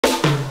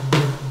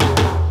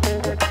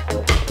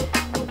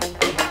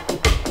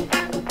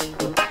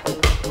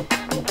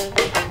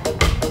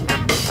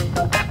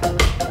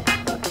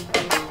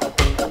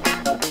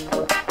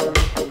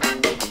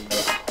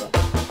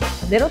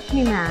Little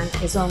Cayman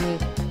is only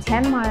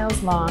 10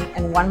 miles long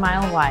and 1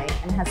 mile wide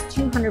and has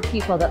 200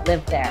 people that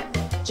live there.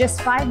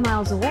 Just 5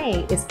 miles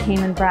away is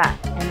Cayman Brac,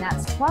 and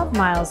that's 12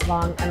 miles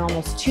long and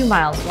almost 2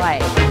 miles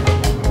wide.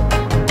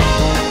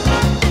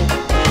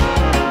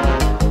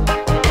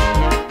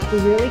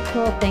 The really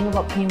cool thing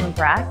about Cayman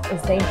Brac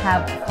is they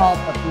have called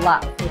the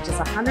Bluff, which is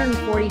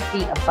 140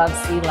 feet above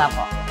sea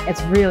level.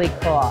 It's really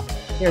cool.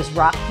 There's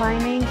rock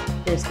climbing,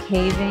 there's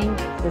caving,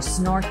 there's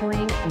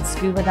snorkeling and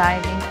scuba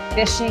diving,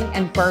 fishing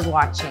and bird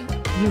watching.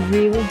 You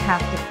really have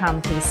to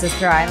come to the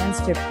Sister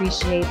Islands to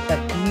appreciate the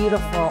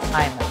beautiful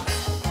island.